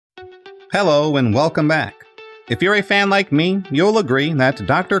Hello and welcome back. If you're a fan like me, you'll agree that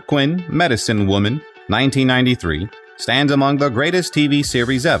Dr. Quinn, Medicine Woman, 1993, stands among the greatest TV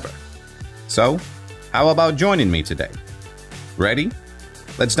series ever. So, how about joining me today? Ready?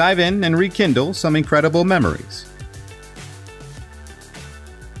 Let's dive in and rekindle some incredible memories.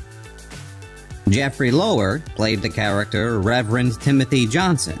 Jeffrey Lower played the character Reverend Timothy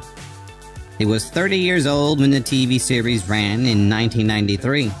Johnson. He was 30 years old when the TV series ran in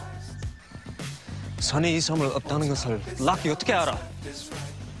 1993. 선이 이 섬을 없다는 것을 락이 어떻게 알아?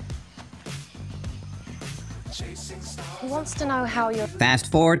 He wants to know how you're... Fast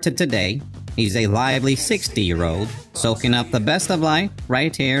forward to today, he's a lively 60-year-old, soaking up the best of life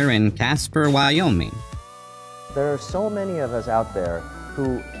right here in Casper, Wyoming. There are so many of us out there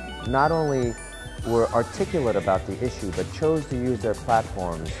who not only were articulate about the issue, but chose to use their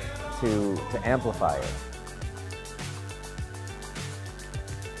platforms to amplify it.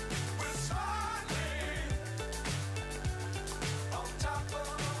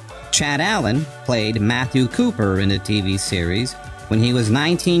 Chad Allen played Matthew Cooper in the TV series when he was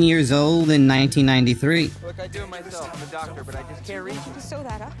 19 years old in 1993. Look, I do it myself. I'm a doctor, but I just can't reach. You can sew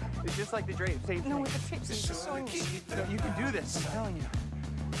that up. It's just like the drape. Same No, thing. with the trapes, it's just sewing machine. No, you can do this. I'm telling you.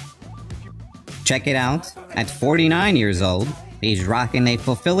 Check it out. At 49 years old, he's rocking a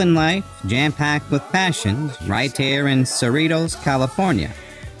fulfilling life jam-packed with passions right here in Cerritos, California.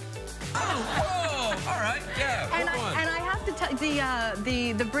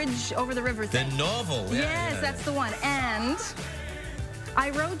 The bridge over the river thing. The novel. Yes, that's the one. And I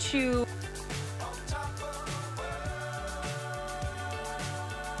wrote you...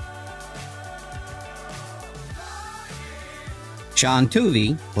 Sean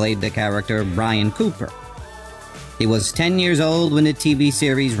Tuvey played the character Brian Cooper. He was 10 years old when the TV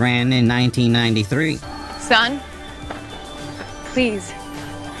series ran in 1993. Son, please.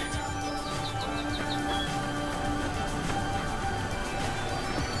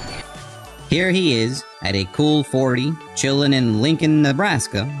 Here he is at a cool 40, chilling in Lincoln,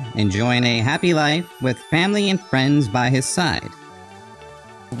 Nebraska, enjoying a happy life with family and friends by his side.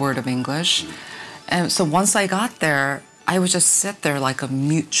 Word of English. And so once I got there, I would just sit there like a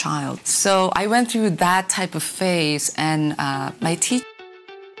mute child. So I went through that type of phase, and my teacher...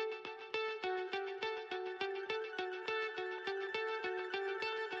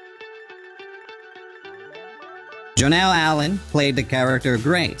 Jonelle Allen played the character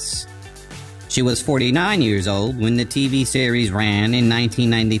Grace. She was 49 years old when the TV series ran in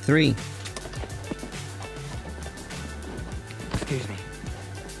 1993. Excuse me.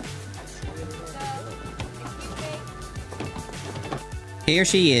 Here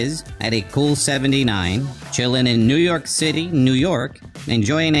she is at a cool 79, chilling in New York City, New York,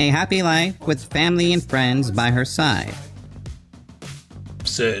 enjoying a happy life with family and friends by her side.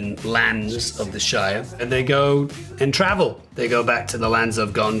 Certain lands of the Shire, and they go and travel. They go back to the lands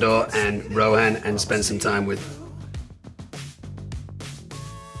of Gondor and Rohan and spend some time with.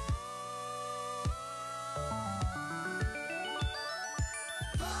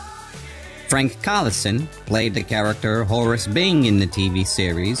 Frank Collison played the character Horace Bing in the TV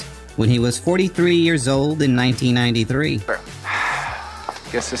series when he was 43 years old in 1993.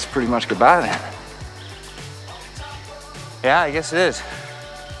 Guess this is pretty much goodbye then. Yeah, I guess it is.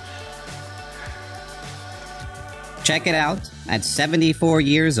 Check it out. At 74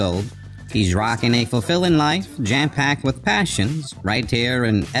 years old, he's rocking a fulfilling life jam-packed with passions right here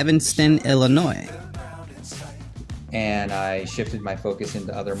in Evanston, Illinois. And I shifted my focus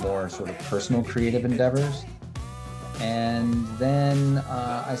into other more sort of personal creative endeavors. And then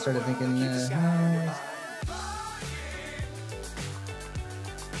I started thinking,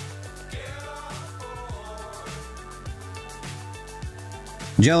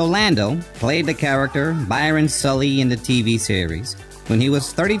 Joe Lando played the character Byron Sully in the TV series when he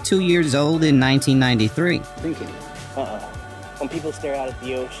was 32 years old in 1993. Thinking, when people stare out at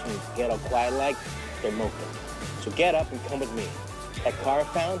the ocean and get all quiet like, they're moping. So get up and come with me. That car I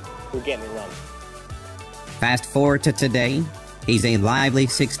found, we're getting it running. Fast forward to today, he's a lively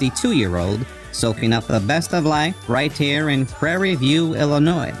 62-year-old soaking up the best of life right here in Prairie View,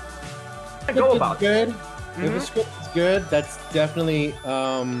 Illinois. Go about good. If the script is good, that's definitely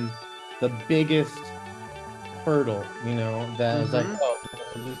the biggest hurdle, you know, that is like, oh,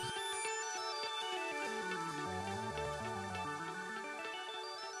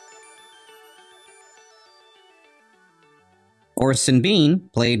 Orson Bean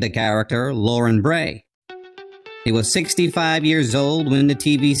played the character Lauren Bray. He was 65 years old when the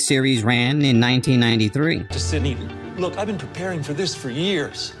TV series ran in 1993. Just Sydney, look, I've been preparing for this for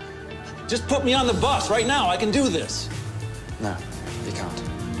years. Just put me on the bus right now. I can do this. No, you can't.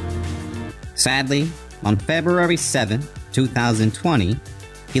 Sadly, on February 7, 2020,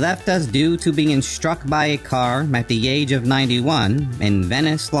 he left us due to being struck by a car at the age of 91 in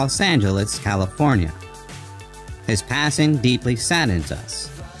Venice, Los Angeles, California. His passing deeply saddens us.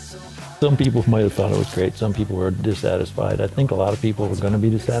 Some people might have thought it was great. Some people were dissatisfied. I think a lot of people were going to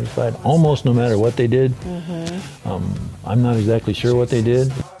be dissatisfied almost no matter what they did. I'm not exactly sure what they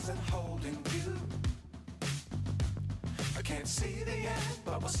did.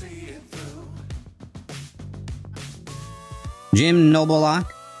 Jim Noblock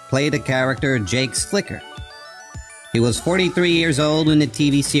played the character Jake Slicker. He was 43 years old when the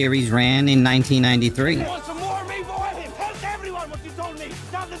TV series ran in 1993. You want some more of me, boy? Tell everyone what you told me.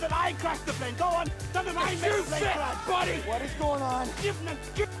 Tell them that I crashed the plane. Go on. Tell them I made the plane crash. Buddy, what is going on?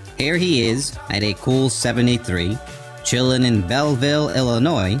 Here he is at a cool 73, chilling in Belleville,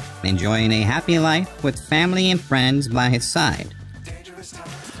 Illinois, enjoying a happy life with family and friends by his side.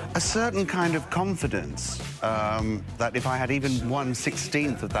 A certain kind of confidence that if I had even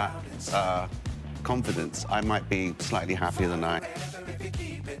 1/16th of that confidence, I might be slightly happier than I.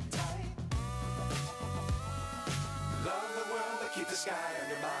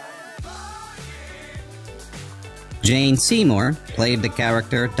 Jane Seymour played the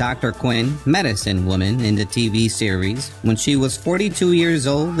character Dr. Quinn, medicine woman, in the TV series when she was 42 years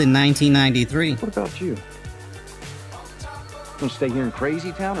old in 1993. What about you? Want to stay here in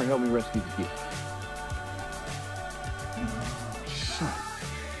Crazy Town or help me rescue the kid?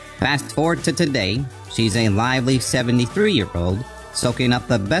 Fast forward to today, she's a lively 73-year-old, soaking up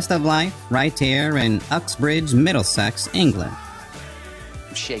the best of life right here in Uxbridge, Middlesex, England.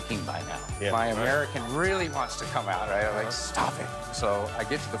 I'm shaking by now. Yeah. My American really wants to come out. I'm like, stop it. So I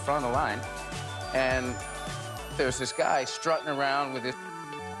get to the front of the line, and there's this guy strutting around with his...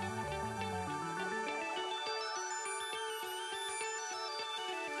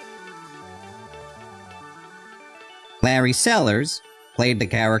 Larry Sellers played the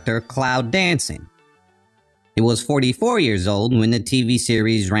character Cloud Dancing. He was 44 years old when the TV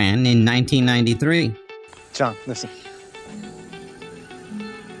series ran in 1993. John, listen.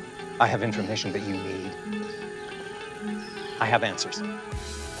 I have information that you need. I have answers.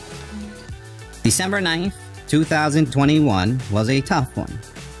 December 9th, 2021 was a tough one.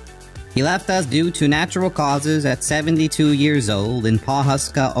 He left us due to natural causes at 72 years old in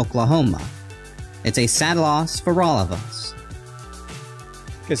Pawhuska, Oklahoma. It's a sad loss for all of us.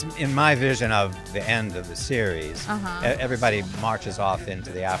 Because in my vision of the end of the series, everybody marches off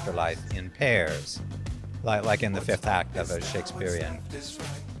into the afterlife in pairs, like in the fifth act of a Shakespearean.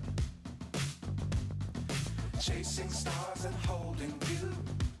 Chasing stars and holding you.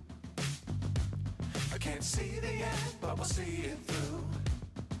 I can't see the end, but we'll see it through.